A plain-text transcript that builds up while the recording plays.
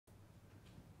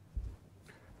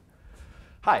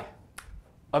Hi,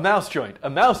 a mouse joint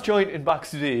in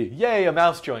Box 2D. Yay, a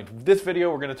mouse joint. This video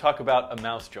we're going to talk about a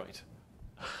mouse joint.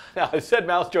 Now I've said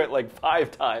mouse joint like 5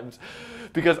 times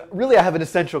because really I have an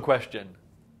essential question.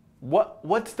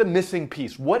 What's the missing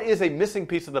piece? What is a missing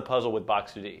piece of the puzzle with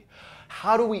Box 2D?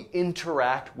 How do we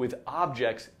interact with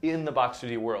objects in the Box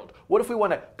 2D world? What if we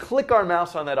want to click our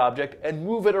mouse on that object and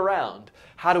move it around?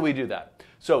 How do we do that?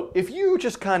 So if you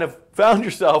just kind of found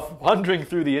yourself wandering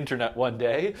through the internet one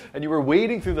day and you were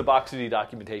wading through the Box 2D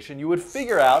documentation, you would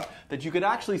figure out that you could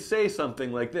actually say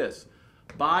something like this: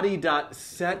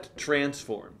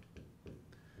 body.setTransform.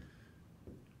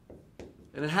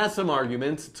 And it has some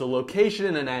arguments. It's a location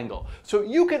and an angle. So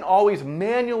you can always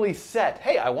manually set,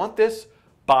 hey, I want this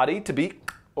body to be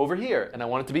over here, and I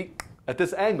want it to be at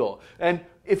this angle. And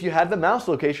if you had the mouse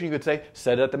location, you could say,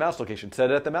 set it at the mouse location, set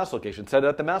it at the mouse location, set it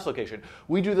at the mouse location.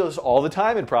 We do those all the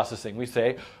time in processing. We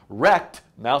say, rect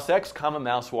mouse x, comma,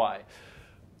 mouse y.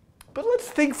 But let's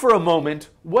think for a moment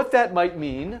what that might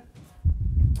mean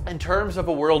in terms of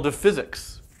a world of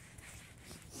physics.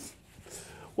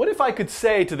 What if I could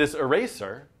say to this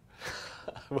eraser,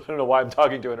 I don't know why I'm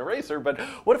talking to an eraser, but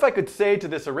what if I could say to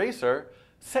this eraser,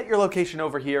 set your location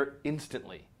over here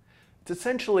instantly? It's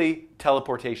essentially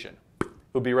teleportation. It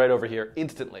would be right over here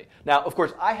instantly. Now, of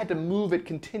course, I had to move it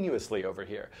continuously over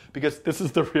here because this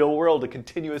is the real world, a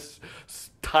continuous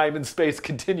time and space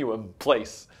continuum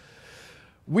place.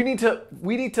 We need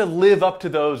to live up to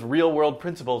those real world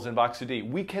principles in Box 2D.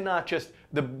 We cannot just,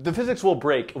 the physics will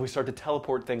break if we start to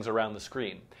teleport things around the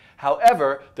screen.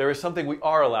 However, there is something we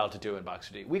are allowed to do in Box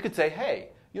 2D. We could say, hey,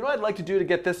 you know what I'd like to do to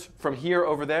get this from here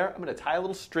over there? I'm going to tie a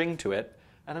little string to it,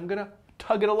 and I'm going to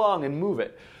tug it along and move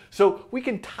it. So we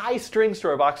can tie strings to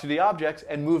our Box 2D objects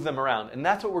and move them around. And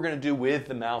that's what we're going to do with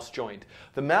the mouse joint.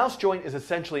 The mouse joint is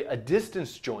essentially a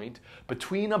distance joint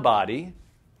between a body.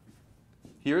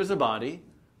 Here's a body.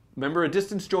 Remember, a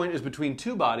distance joint is between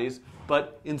 2 bodies,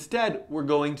 but instead we're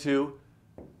going to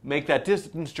make that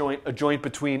distance joint a joint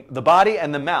between the body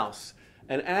and the mouse.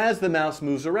 And as the mouse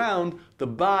moves around, the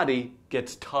body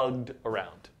gets tugged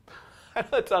around. I know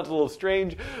that sounds a little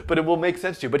strange, but it will make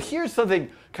sense to you. But here's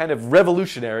something kind of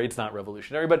revolutionary. It's not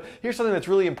revolutionary, but here's something that's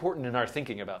really important in our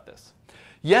thinking about this.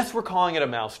 Yes, we're calling it a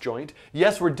mouse joint.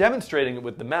 Yes, we're demonstrating it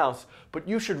with the mouse, but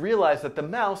you should realize that the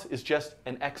mouse is just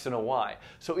an X and a Y.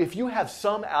 So if you have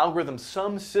some algorithm,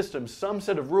 some system, some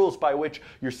set of rules by which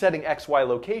you're setting X, Y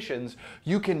locations,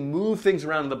 you can move things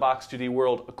around in the Box 2D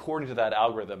world according to that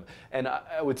algorithm. And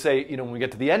I would say, when we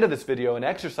get to the end of this video, an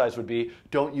exercise would be,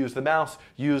 don't use the mouse,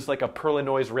 use like a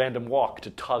Perlinois random walk to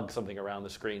tug something around the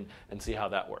screen and see how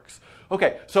that works.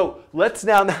 Okay, so let's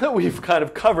now that we've kind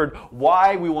of covered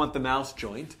why we want the mouse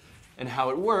joint and how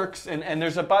it works, and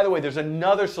there's by the way, there's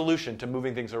another solution to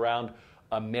moving things around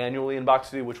manually in Box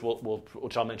 2D,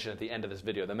 which I'll mention at the end of this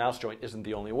video. The mouse joint isn't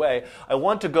the only way. I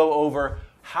want to go over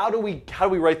how do we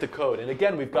write the code, and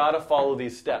again, we've got to follow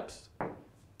these steps.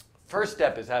 First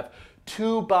step is have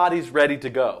 2 bodies ready to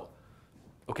go.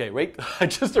 Okay, wait, I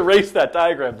just erased that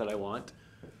diagram that I want.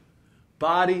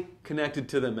 Body connected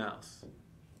to the mouse.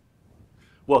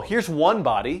 Well, here's one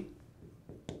body.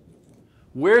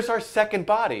 Where's our second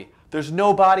body? There's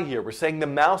no body here. We're saying the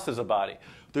mouse is a body.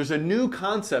 There's a new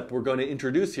concept we're going to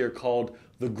introduce here called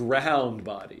the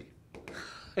GroundBody.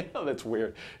 I know that's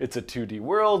weird. It's a 2D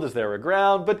world. Is there a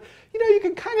ground? But you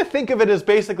can kind of think of it as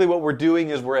basically what we're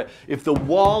doing is if the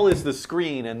wall is the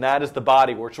screen and that is the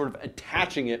body, we're sort of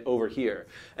attaching it over here.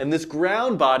 And this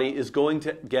ground body is going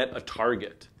to get a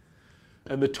target.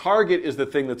 And the target is the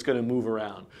thing that's going to move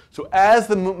around. So as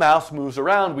the mouse moves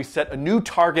around, we set a new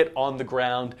target on the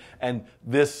ground, and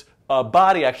this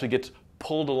body actually gets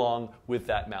pulled along with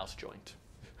that mouse joint.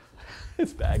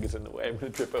 This bag is in the way. I'm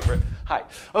going to trip over it. Hi.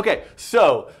 Okay,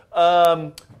 so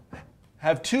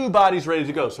have 2 bodies ready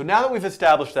to go. So now that we've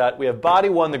established that, we have body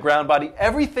 1, the ground body.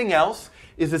 Everything else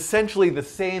is essentially the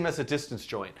same as a distance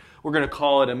joint. We're going to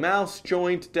call it a mouse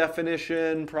joint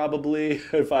definition, probably.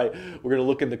 We're going to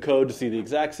look in the code to see the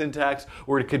exact syntax.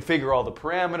 We're going to configure all the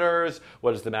parameters.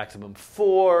 What is the maximum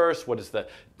force? What is the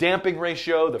damping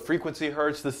ratio? The frequency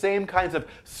hertz? The same kinds of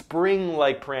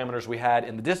spring-like parameters we had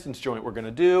in the distance joint we're going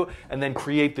to do, and then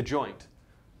create the joint.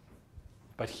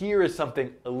 But here is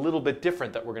something a little bit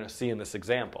different that we're going to see in this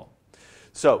example.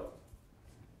 So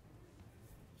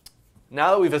now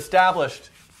that we've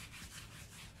established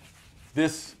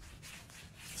this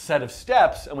set of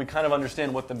steps and we kind of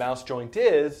understand what the mouse joint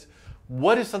is,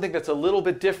 what is something that's a little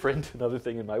bit different, another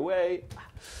thing in my way,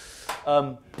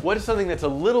 what is something that's a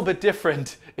little bit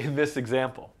different in this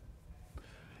example?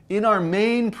 In our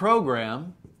main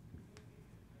program,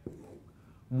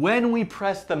 when we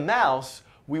press the mouse,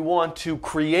 we want to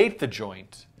create the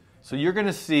joint. So you're going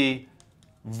to see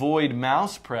void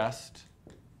mouse pressed.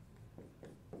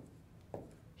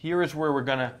 Here is where we're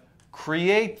going to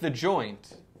create the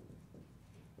joint.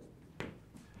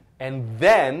 And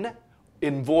then,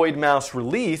 in void mouse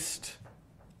released,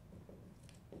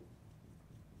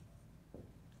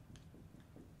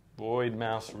 I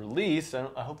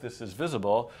hope this is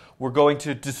visible, we're going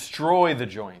to destroy the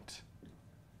joint.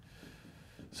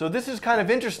 So this is kind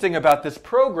of interesting about this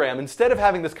program. Instead of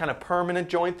having this kind of permanent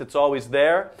joint that's always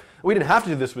there, we didn't have to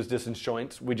do this with distance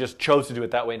joints. We just chose to do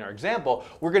it that way in our example.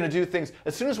 We're going to do things,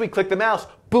 as soon as we click the mouse,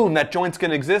 boom, that joint's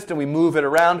going to exist, and we move it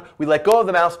around. We let go of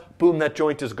the mouse, boom, that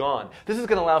joint is gone. This is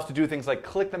going to allow us to do things like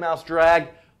click the mouse, drag,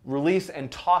 release,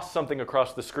 and toss something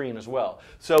across the screen as well.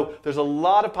 So there's a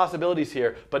lot of possibilities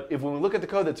here, but when we look at the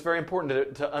code, it's very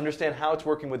important to understand how it's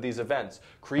working with these events.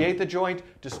 Create the joint,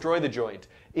 destroy the joint.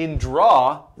 In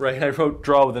draw, right, I wrote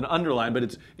draw with an underline, but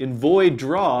it's in void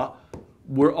draw,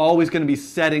 we're always going to be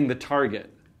setting the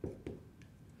target.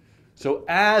 So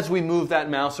as we move that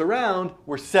mouse around,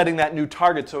 we're setting that new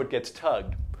target so it gets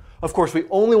tugged. Of course, we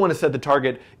only want to set the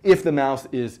target if the mouse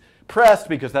is pressed,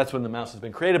 because that's when the mouse has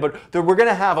been created. But we're going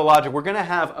to have a logic. We're going to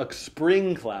have a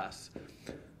spring class.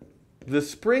 The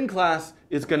spring class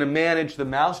is going to manage the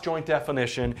mouse joint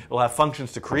definition. It will have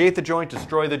functions to create the joint,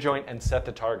 destroy the joint, and set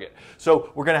the target.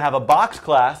 So we're going to have a box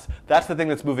class. That's the thing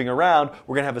that's moving around.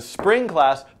 We're going to have a spring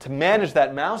class to manage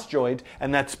that mouse joint,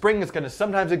 and that spring is going to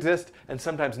sometimes exist and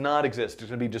sometimes not exist.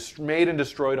 It's going to be made and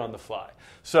destroyed on the fly.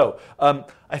 So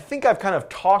I think I've kind of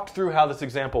talked through how this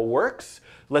example works.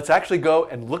 Let's actually go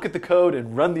and look at the code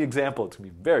and run the example. It's going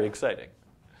to be very exciting.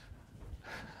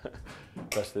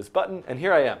 Press this button, and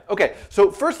here I am. Okay,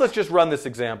 so first let's just run this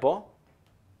example.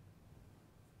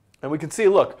 And we can see,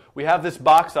 look, we have this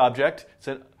box object. It's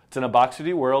in a box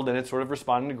 2D world, and it's sort of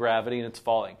responding to gravity, and it's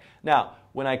falling. Now,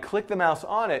 when I click the mouse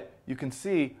on it, you can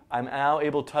see I'm now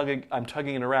I'm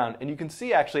tugging it around. And you can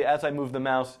see, actually, as I move the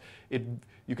mouse,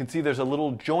 you can see there's a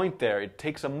little joint there. It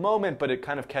takes a moment, but it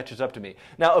kind of catches up to me.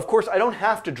 Now, of course, I don't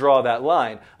have to draw that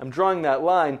line. I'm drawing that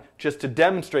line just to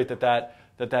demonstrate that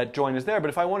joint is there. But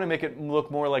if I want to make it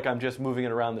look more like I'm just moving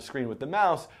it around the screen with the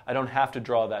mouse, I don't have to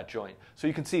draw that joint. So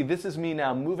you can see this is me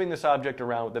now moving this object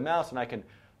around with the mouse, and I can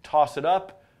toss it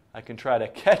up. I can try to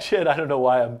catch it. I don't know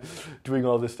why I'm doing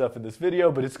all this stuff in this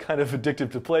video, but it's kind of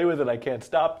addictive to play with, and I can't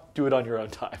stop. Do it on your own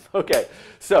time. Okay,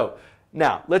 so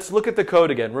now let's look at the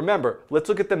code again. Remember, let's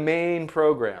look at the main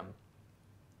program.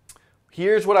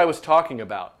 Here's what I was talking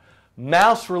about.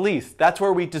 Mouse release, that's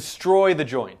where we destroy the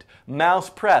joint. Mouse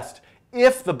pressed,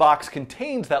 if the box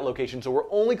contains that location, so we're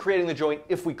only creating the joint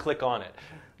if we click on it.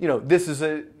 This is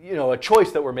a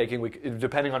choice that we're making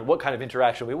depending on what kind of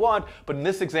interaction we want. But in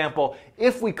this example,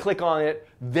 if we click on it,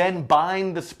 then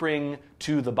bind the spring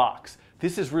to the box.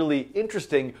 This is really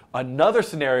interesting. Another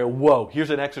scenario, whoa,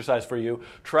 here's an exercise for you.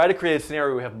 Try to create a scenario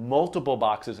where we have multiple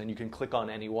boxes and you can click on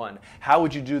any one. How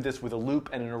would you do this with a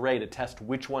loop and an array to test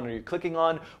which one are you clicking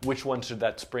on, which one should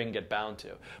that spring get bound to?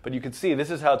 But you can see this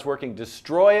is how it's working.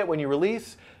 Destroy it when you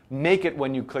release, make it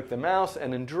when you click the mouse,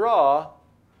 and in draw,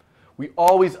 we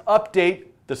always update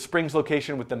the spring's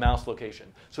location with the mouse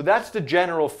location. So that's the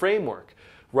general framework,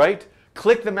 right?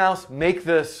 Click the mouse, make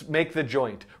the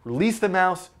joint. Release the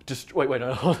mouse, let's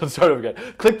start over again.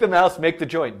 Click the mouse, make the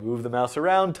joint. Move the mouse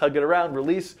around, tug it around,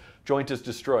 release, joint is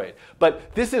destroyed.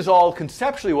 But this is all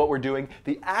conceptually what we're doing.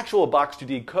 The actual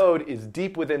Box2D code is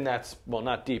deep within that, well,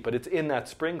 not deep, but it's in that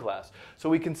spring class. So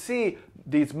we can see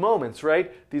these moments,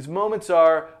 right? These moments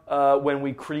are when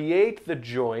we create the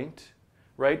joint,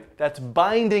 right? That's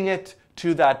binding it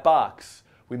to that box.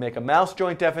 We make a mouse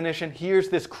joint definition. Here's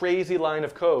this crazy line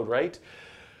of code, right?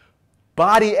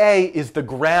 Body A is the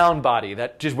ground body.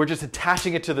 We're just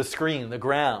attaching it to the screen, the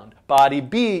ground. Body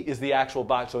B is the actual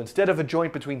box. So instead of a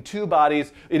joint between two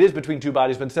bodies, it is between two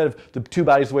bodies, but instead of the two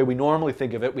bodies the way we normally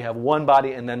think of it, we have one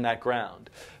body and then that ground.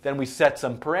 Then we set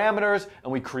some parameters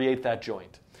and we create that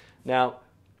joint. Now,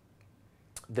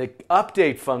 the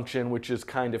update function, which is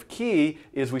kind of key,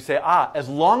 is we say, as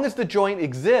long as the joint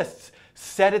exists,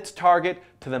 set its target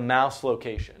to the mouse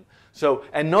location. So,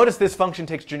 and notice this function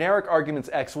takes generic arguments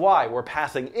x, y. We're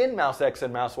passing in mouse x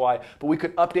and mouse y, but we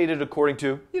could update it according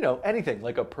to, anything,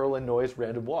 like a Perlin noise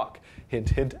random walk. Hint,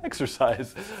 hint,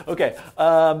 exercise. Okay,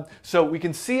 so we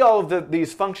can see all of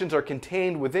these functions are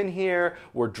contained within here.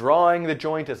 We're drawing the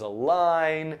joint as a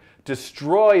line.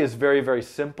 Destroy is very, very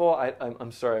simple.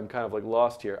 I'm sorry, I'm kind of like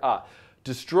lost here.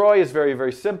 Destroy is very,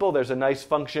 very simple. There's a nice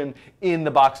function in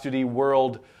the Box2D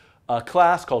world a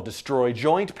class called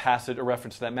destroyJoint, pass it a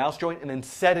reference to that mouse joint, and then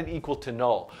set it equal to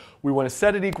null. We want to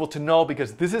set it equal to null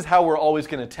because this is how we're always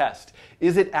going to test.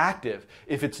 Is it active?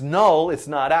 If it's null, it's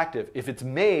not active. If it's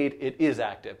made, it is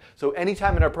active. So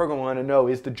anytime in our program we want to know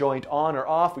is the joint on or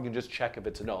off, we can just check if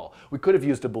it's null. We could have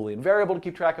used a Boolean variable to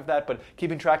keep track of that, but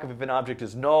keeping track of if an object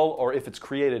is null or if it's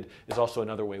created is also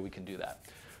another way we can do that.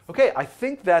 Okay, I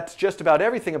think that's just about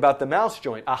everything about the mouse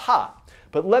joint. Aha!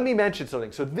 But let me mention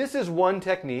something. So this is one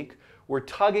technique. We're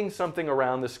tugging something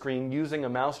around the screen using a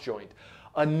mouse joint.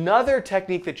 Another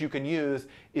technique that you can use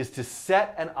is to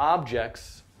set an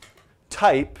object's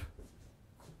type.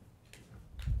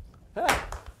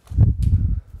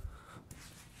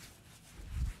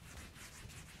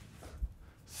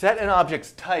 Set an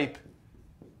object's type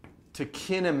to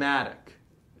kinematic.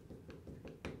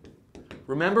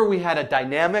 Remember, we had a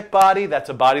dynamic body, that's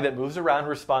a body that moves around and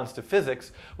responds to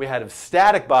physics. We had a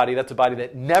static body, that's a body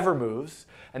that never moves.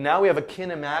 And now we have a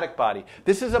kinematic body.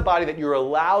 This is a body that you're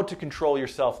allowed to control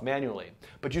yourself manually,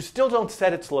 but you still don't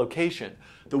set its location.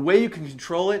 The way you can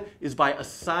control it is by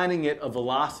assigning it a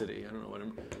velocity. I don't know what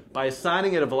I'm... By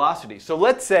assigning it a velocity. So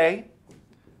let's say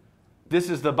this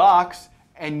is the box,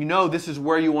 and you know this is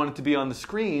where you want it to be on the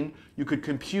screen. You could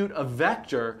compute a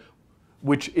vector,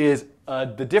 which is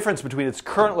the difference between its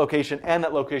current location and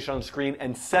that location on the screen,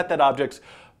 and set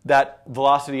that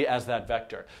velocity as that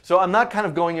vector. So I'm not kind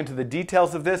of going into the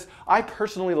details of this. I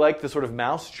personally like the sort of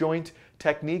mouse joint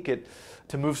technique.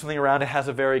 To move something around, it has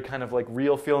a very kind of like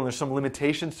real feel, and there's some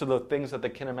limitations to the things that the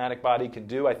kinematic body can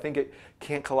do. I think it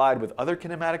can't collide with other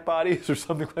kinematic bodies or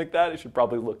something like that. I should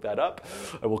probably look that up.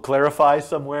 I will clarify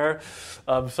somewhere,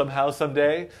 somehow,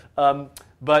 someday.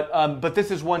 But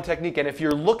this is one technique, and if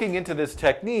you're looking into this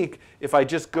technique, if I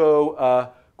just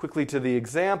go quickly to the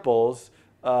examples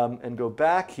and go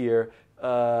back here,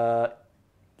 I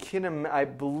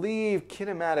believe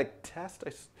kinematic test.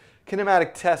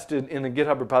 Kinematic test in the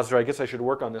GitHub repository, I guess I should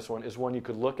work on this one, is one you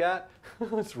could look at.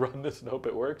 Let's run this and hope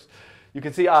it works. You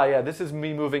can see, yeah, this is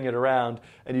me moving it around,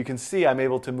 and you can see I'm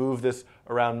able to move this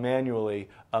around manually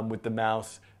with the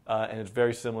mouse, and it's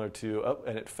very similar to, oh,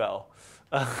 and it fell.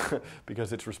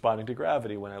 Because it's responding to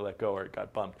gravity when I let go, or it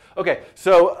got bumped. Okay,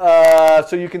 so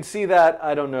you can see that.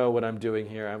 I don't know what I'm doing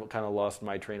here. I've kind of lost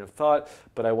my train of thought,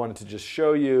 but I wanted to just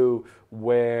show you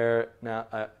where, now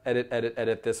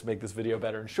edit this, make this video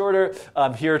better and shorter.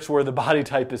 Here it's where the body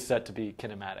type is set to be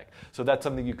kinematic. So that's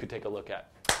something you could take a look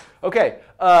at. Okay,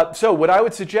 so what I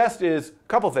would suggest is a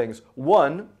couple things.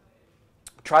 One,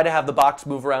 try to have the box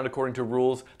move around according to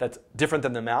rules that's different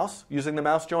than the mouse, using the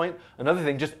mouse joint. Another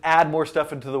thing, just add more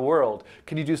stuff into the world.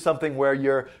 Can you do something where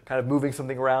you're kind of moving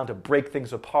something around to break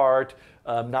things apart,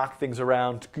 knock things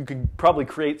around? You can probably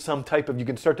create some type of, you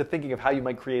can start to thinking of how you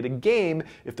might create a game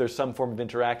if there's some form of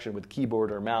interaction with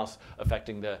keyboard or mouse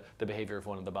affecting the behavior of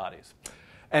one of the bodies.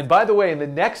 And by the way, in the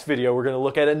next video, we're going to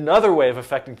look at another way of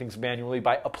affecting things manually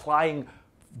by applying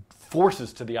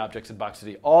forces to the objects in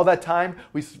Box2D. All that time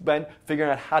we spent figuring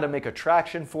out how to make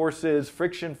attraction forces,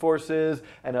 friction forces,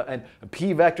 and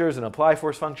p vectors and apply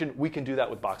force function. We can do that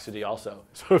with Box2D also.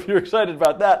 So if you're excited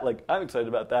about that, like I'm excited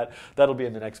about that, that'll be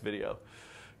in the next video.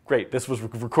 Great,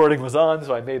 recording was on,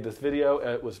 so I made this video.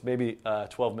 It was maybe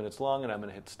 12 minutes long, and I'm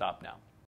going to hit stop now.